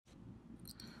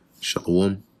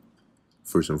Shalom.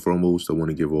 First and foremost, I want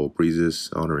to give all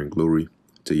praises, honor, and glory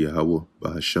to Yahweh,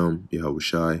 Bahasham, Yahweh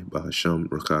Shai, Bahasham,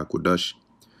 Rakah Kodash.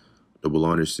 Double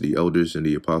honors to the elders and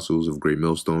the apostles of Great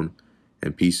Millstone,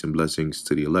 and peace and blessings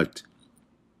to the elect.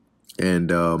 And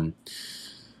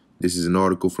this is an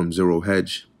article from Zero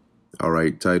Hedge, all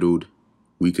right, titled,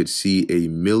 "We Could See a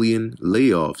Million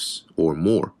Layoffs or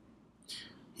More.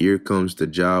 Here comes the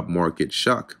job market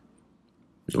shock."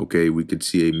 Okay, we could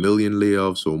see a million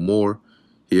layoffs or more.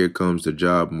 Here comes the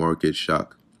job market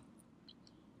shock.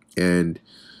 And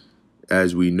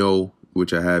as we know,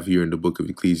 which I have here in the book of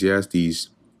Ecclesiastes,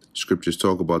 scriptures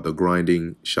talk about the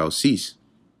grinding shall cease.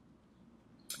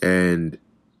 And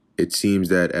it seems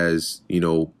that as,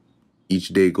 each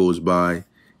day goes by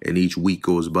and each week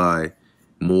goes by,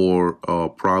 more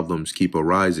problems keep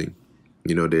arising.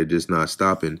 They're just not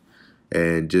stopping.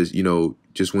 And just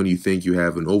when you think you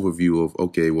have an overview of,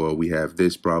 okay, well, we have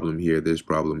this problem here, this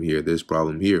problem here, this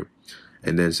problem here,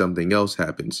 and then something else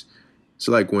happens. It's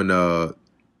like when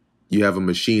you have a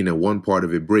machine and one part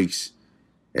of it breaks,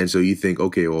 and so you think,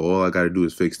 okay, well, all I got to do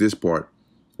is fix this part.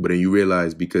 But then you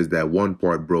realize because that one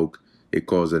part broke, it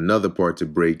caused another part to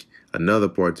break, another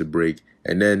part to break.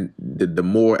 And then the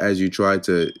more as you try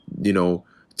to,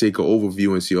 take an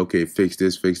overview and see, okay, fix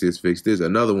this, fix this, fix this,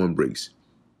 another one breaks.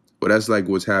 But that's like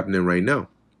what's happening right now.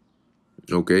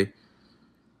 Okay.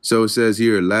 So it says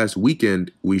here, last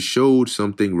weekend, we showed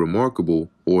something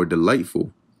remarkable or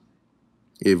delightful.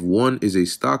 If one is a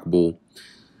stock bull,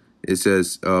 it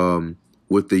says,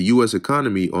 with the U.S.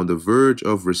 economy on the verge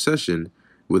of recession,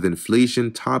 with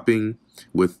inflation topping,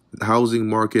 with housing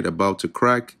market about to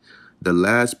crack, the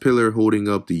last pillar holding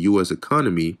up the U.S.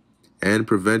 economy and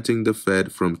preventing the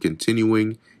Fed from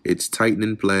continuing its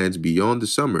tightening plans beyond the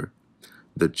summer,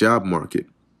 the job market,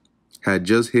 had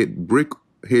just hit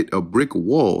a brick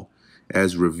wall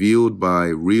as revealed by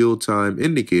real-time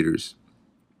indicators,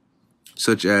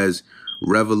 such as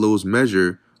Revelo's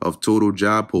measure of total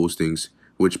job postings,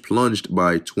 which plunged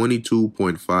by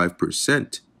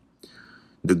 22.5%.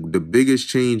 The biggest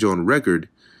change on record.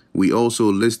 We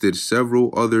also listed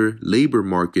several other labor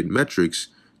market metrics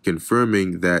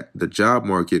confirming that the job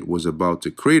market was about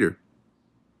to crater.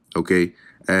 Okay,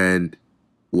 and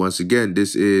once again,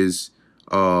 this is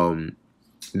going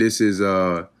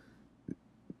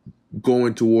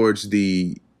towards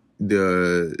the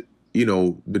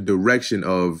direction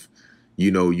of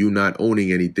you not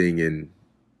owning anything and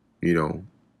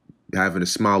having a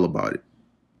smile about it.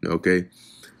 Okay,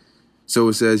 so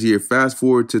it says here, fast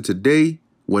forward to today,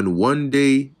 when one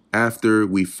day after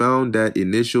we found that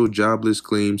initial jobless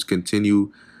claims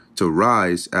continue to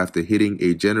rise after hitting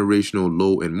a generational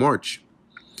low in March.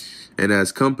 And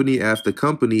as company after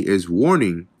company is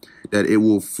warning that it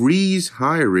will freeze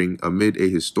hiring amid a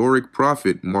historic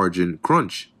profit margin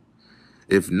crunch,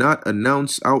 if not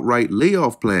announce outright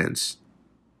layoff plans.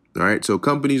 All right, so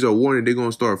companies are warning they're going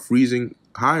to start freezing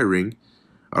hiring,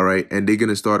 all right, and they're going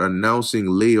to start announcing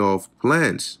layoff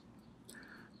plans.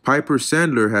 Piper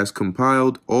Sandler has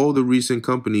compiled all the recent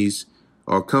company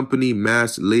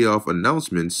mass layoff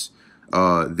announcements.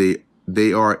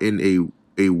 They are in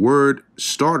a word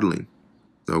startling.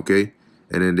 Okay,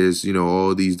 and then there's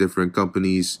all these different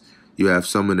companies. You have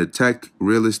some in the tech,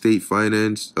 real estate,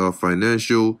 finance,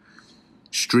 financial,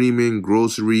 streaming,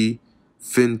 grocery,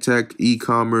 fintech,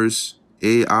 e-commerce,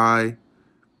 AI.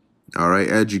 All right,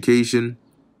 education,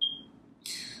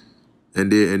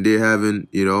 and they're having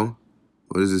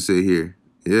what does it say here?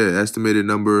 Yeah, estimated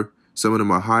number. Some of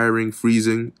them are hiring,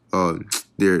 freezing.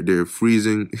 They're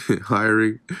freezing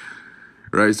hiring.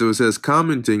 Right. So it says,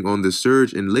 commenting on the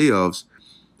surge in layoffs,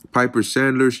 Piper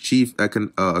Sandler's chief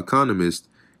economist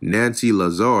Nancy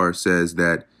Lazar says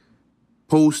that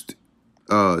post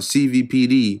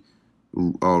CVPD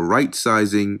right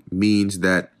sizing means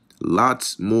that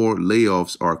lots more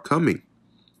layoffs are coming,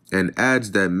 and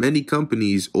adds that many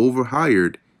companies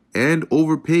overhired and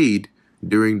overpaid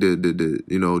during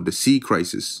the C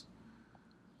crisis.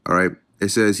 All right. It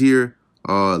says here,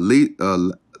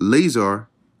 Lazar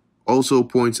also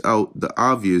points out the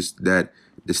obvious that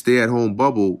the stay-at-home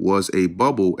bubble was a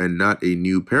bubble and not a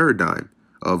new paradigm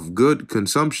of good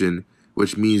consumption,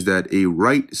 which means that a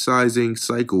right-sizing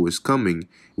cycle is coming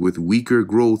with weaker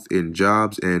growth in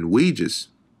jobs and wages.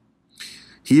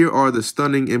 Here are the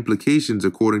stunning implications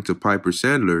according to Piper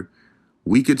Sandler.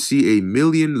 We could see a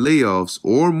million layoffs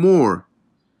or more,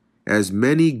 as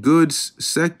many goods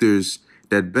sectors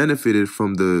that benefited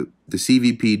from the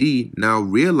CVPD now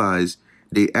realize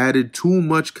they added too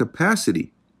much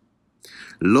capacity.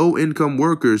 Low-income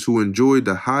workers who enjoyed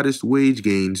the hottest wage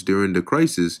gains during the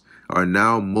crisis are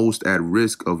now most at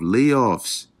risk of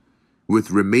layoffs.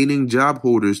 with remaining job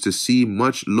holders to see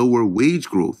much lower wage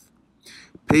growth.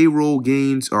 Payroll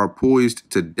gains are poised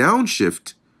to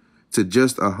downshift to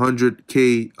just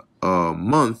 100K a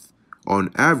month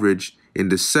on average in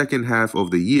the second half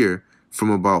of the year, from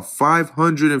about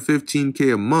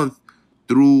 515K a month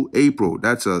through April.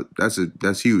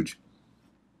 That's huge.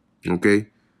 Okay.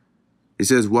 It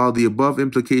says, while the above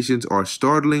implications are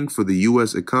startling for the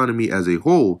U.S. economy as a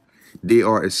whole, they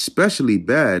are especially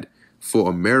bad for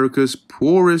America's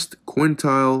poorest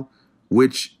quintile,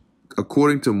 which,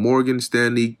 according to Morgan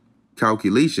Stanley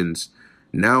calculations,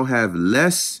 now have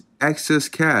less excess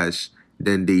cash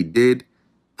than they did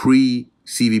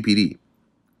pre-CVPD.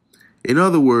 In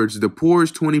other words, the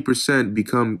poorest 20%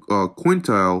 become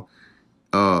quintile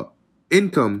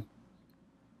income,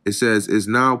 it says, is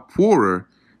now poorer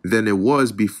than it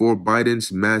was before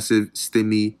Biden's massive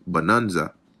stimmy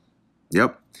bonanza.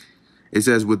 Yep. It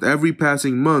says, with every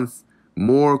passing month,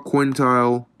 more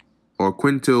quintile or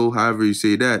quintil, however you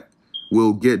say that,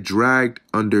 will get dragged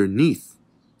underneath.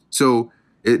 So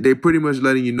they're pretty much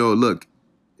letting you know, look,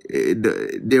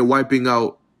 they're wiping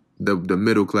out the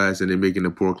middle class and they're making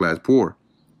the poor class poor.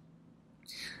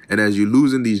 And as you're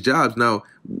losing these jobs now,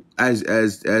 as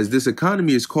this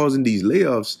economy is causing these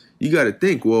layoffs, you got to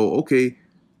think, well, okay,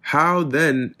 how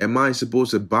then am I supposed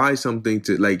to buy something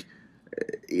to, like,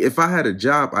 if I had a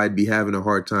job, I'd be having a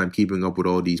hard time keeping up with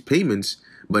all these payments.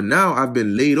 But now I've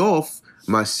been laid off.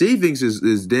 My savings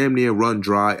is damn near run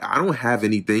dry. I don't have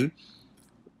anything.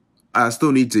 I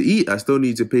still need to eat. I still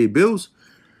need to pay bills.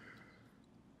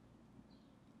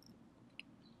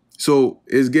 So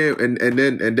it's getting, and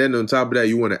then on top of that,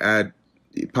 you want to add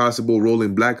possible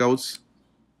rolling blackouts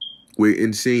with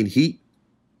insane heat.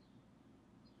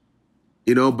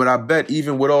 You know, but I bet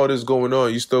even with all this going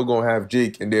on, you still gonna have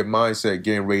Jake and their mindset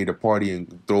getting ready to party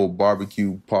and throw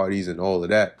barbecue parties and all of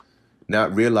that,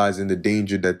 not realizing the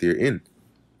danger that they're in.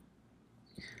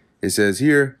 It says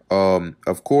here,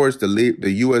 of course, the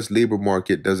U.S. labor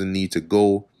market doesn't need to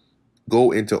go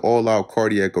into all-out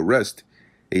cardiac arrest.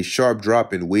 A sharp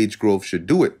drop in wage growth should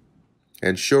do it.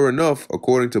 And sure enough,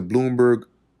 according to a Bloomberg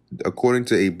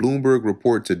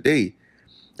report today,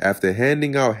 after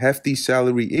handing out hefty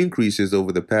salary increases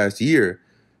over the past year,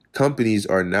 companies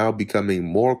are now becoming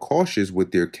more cautious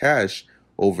with their cash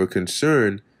over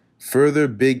concern further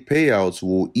big payouts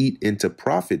will eat into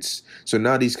profits. So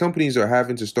now these companies are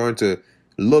having to start to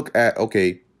look at,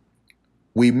 okay,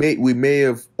 we may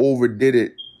have overdid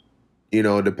it, you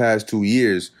know, the past 2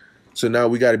 years. So now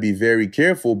we got to be very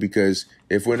careful, because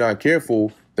if we're not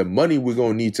careful, the money we're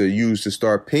going to need to use to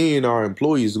start paying our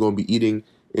employees is going to be eating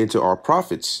into our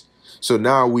profits. So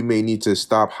now we may need to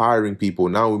stop hiring people.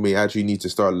 Now we may actually need to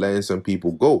start letting some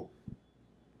people go.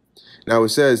 Now it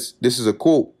says, this is a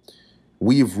quote,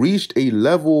 "We've reached a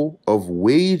level of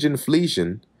wage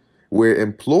inflation where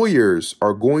employers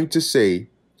are going to say,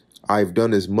 'I've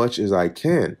done as much as I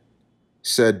can,'"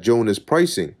 said Jonas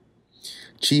Pricing,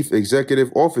 Chief Executive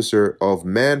Officer of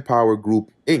Manpower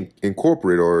Group Inc.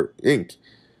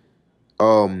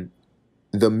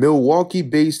 The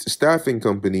Milwaukee-based staffing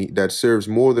company that serves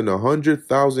more than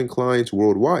 100,000 clients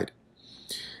worldwide.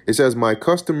 It says, my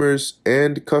consumers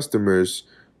and customers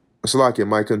aren't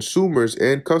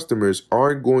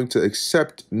going to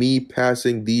accept me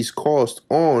passing these costs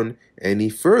on any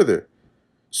further.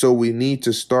 So we need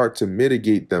to start to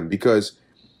mitigate them, because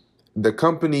the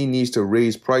company needs to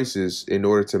raise prices in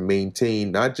order to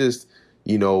maintain not just,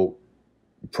 you know,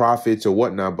 profits or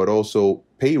whatnot, but also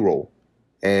payroll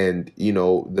and, you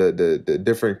know, the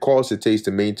different costs it takes to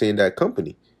maintain that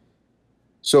company.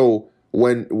 So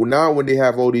when they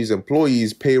have all these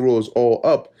employees, payrolls all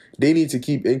up, they need to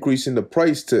keep increasing the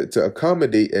price to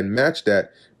accommodate and match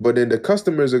that. But then the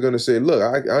customers are going to say, look,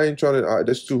 I ain't trying to,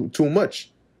 that's too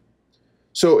much.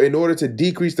 So in order to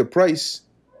decrease the price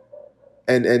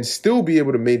and still be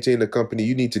able to maintain the company,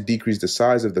 you need to decrease the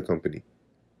size of the company,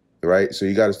 right? So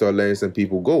you got to start letting some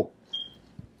people go.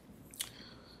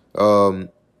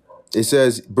 It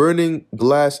says, Burning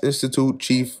Glass Institute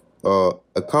chief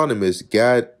economist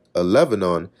Gad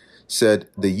Lebanon said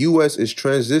the U.S. is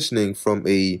transitioning from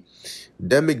a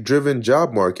pandemic-driven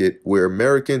job market where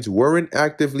Americans weren't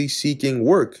actively seeking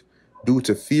work due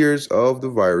to fears of the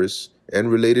virus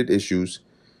and related issues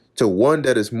to one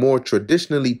that is more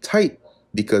traditionally tight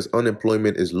because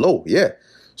unemployment is low. Yeah.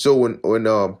 So when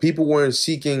people weren't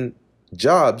seeking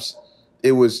jobs,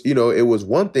 it was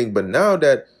one thing. But now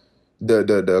that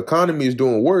the economy is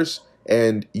doing worse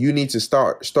and you need to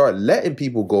start letting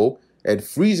people go and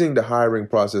freezing the hiring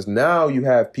process, now you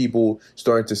have people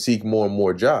starting to seek more and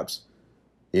more jobs.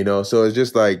 You know, so it's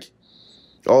just like,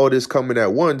 all this coming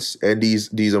at once, and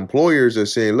these employers are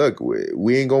saying, look,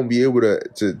 we ain't gonna be able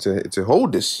to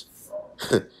hold this.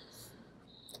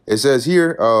 It says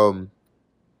here,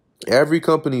 every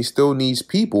company still needs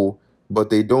people, but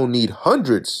they don't need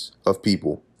hundreds of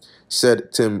people,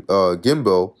 said Tim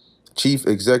Gimbel, chief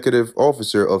executive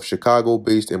officer of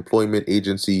Chicago-based employment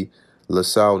agency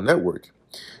LaSalle Network.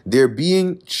 They're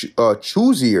being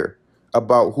choosier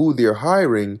about who they're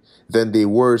hiring than they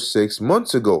were 6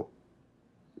 months ago.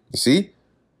 You see?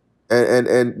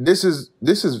 And this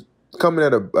is coming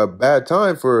at a bad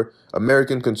time for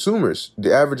American consumers,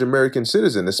 the average American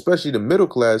citizen, especially the middle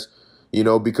class,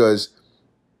 because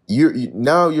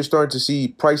now you're starting to see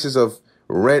prices of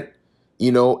rent,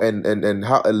 and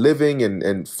how living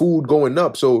and food going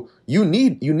up. So you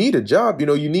need a job,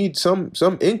 you need some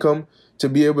income to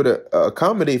be able to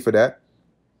accommodate for that.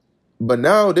 But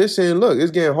now they're saying, look,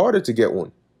 it's getting harder to get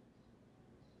one.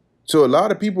 So a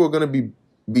lot of people are going to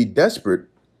be desperate,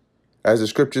 as the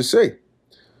scriptures say.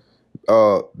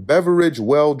 Beveridge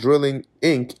Well Drilling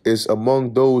Inc. is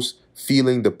among those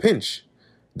feeling the pinch.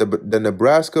 The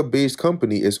Nebraska-based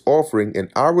company is offering an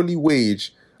hourly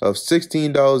wage of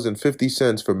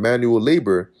 $16.50 for manual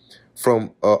labor,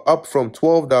 up from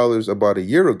 $12 about a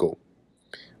year ago.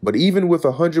 But even with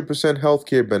 100% health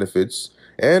care benefits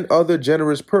and other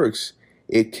generous perks,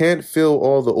 it can't fill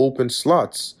all the open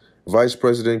slots, Vice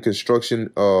President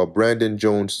Construction Brandon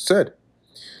Jones said.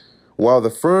 While the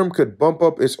firm could bump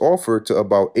up its offer to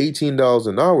about $18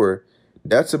 an hour,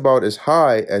 that's about as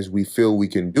high as we feel we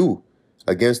can do,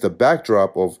 against the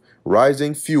backdrop of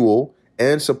rising fuel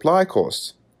and supply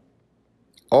costs.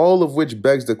 All of which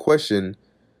begs the question,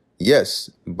 yes,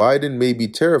 Biden may be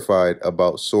terrified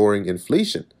about soaring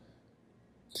inflation.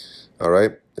 All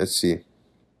right, let's see.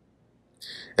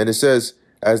 And it says,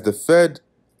 as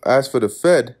for the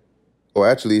Fed, or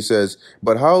actually it says,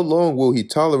 but how long will he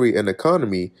tolerate an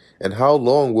economy, and how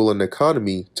long will an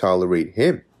economy tolerate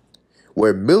him?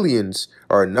 Where millions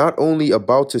are not only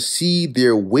about to see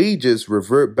their wages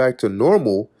revert back to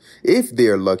normal, if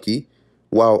they're lucky,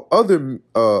 while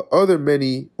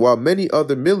many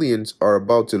other millions are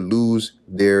about to lose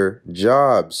their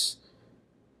jobs.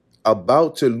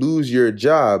 About to lose your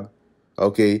job,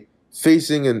 okay,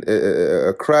 facing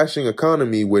a crashing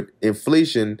economy with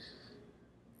inflation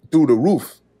through the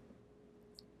roof.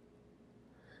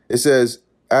 It says,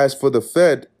 as for the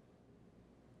Fed,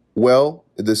 well,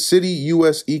 the city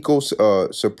U.S. Eco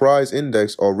Surprise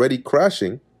Index already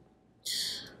crashing.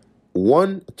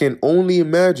 One can only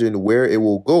imagine where it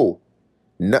will go.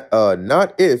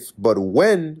 Not if, but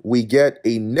when we get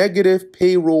a negative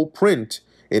payroll print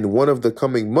in one of the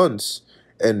coming months,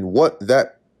 and what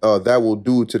that will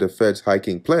do to the Fed's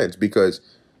hiking plans. Because,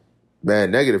 man,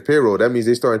 negative payroll, that means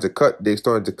they're starting to cut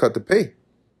the pay.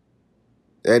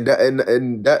 And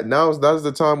that now's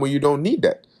the time where you don't need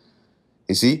that.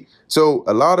 You see? So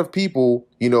a lot of people,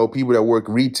 people that work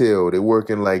retail, they work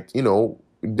in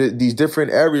these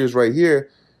different areas right here,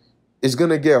 it's going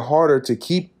to get harder to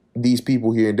keep these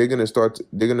people here, and they're going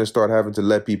to start having to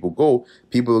let people go.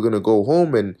 People are going to go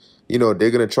home, and they're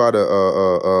going to try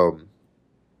to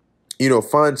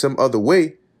find some other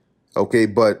way. Okay,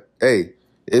 but hey,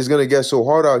 it's going to get so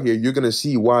hard out here, you're going to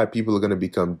see why people are going to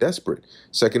become desperate.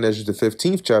 2 Ezra, the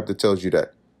 15th chapter tells you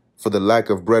that, for the lack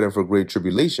of bread and for great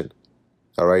tribulation.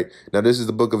 All right. Now, this is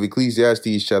the book of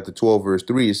Ecclesiastes, chapter 12, verse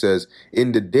 3. It says,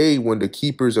 in the day when the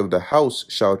keepers of the house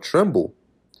shall tremble,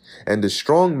 and the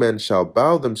strong men shall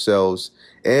bow themselves,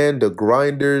 and the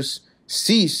grinders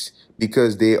cease,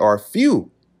 because they are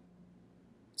few.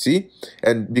 See?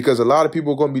 And because a lot of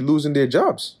people are going to be losing their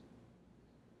jobs.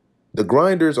 The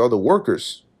grinders are the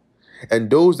workers, and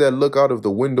those that look out of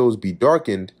the windows be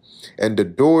darkened, and the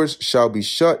doors shall be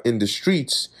shut in the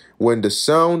streets, when the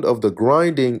sound of the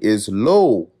grinding is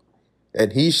low,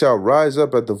 and he shall rise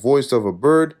up at the voice of the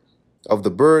bird,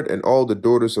 and all the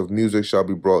daughters of music shall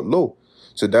be brought low.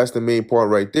 So that's the main part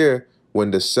right there,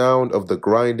 when the sound of the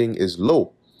grinding is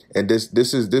low. And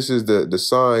this is the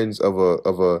signs of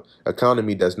a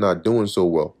economy that's not doing so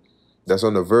well, that's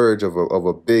on the verge of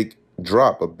a big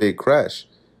drop, a big crash.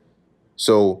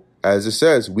 So as it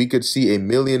says, we could see 1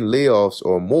 million layoffs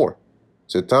or more.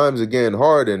 So times are getting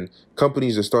hard, and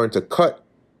companies are starting to cut.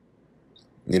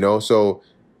 So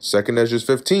 2 Ezra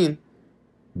 15.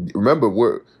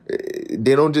 Remember,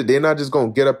 they're not just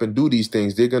gonna get up and do these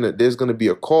things. There's gonna be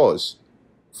a cause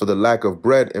for the lack of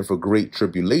bread and for great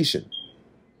tribulation.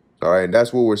 All right, and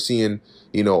that's what we're seeing,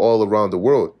 all around the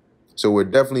world. So we're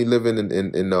definitely living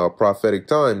in prophetic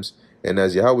times, and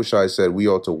as Yahushua said, we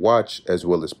ought to watch as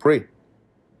well as pray.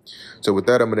 So with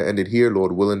that, I'm going to end it here.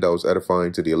 Lord willing, that was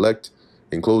edifying to the elect.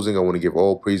 In closing, I want to give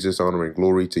all praises, honor, and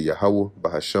glory to Yahweh,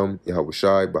 Bahasham, Yahweh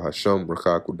Shai, Bahasham,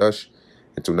 Rakah Kudash.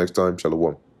 Until next time,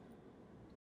 Shalom.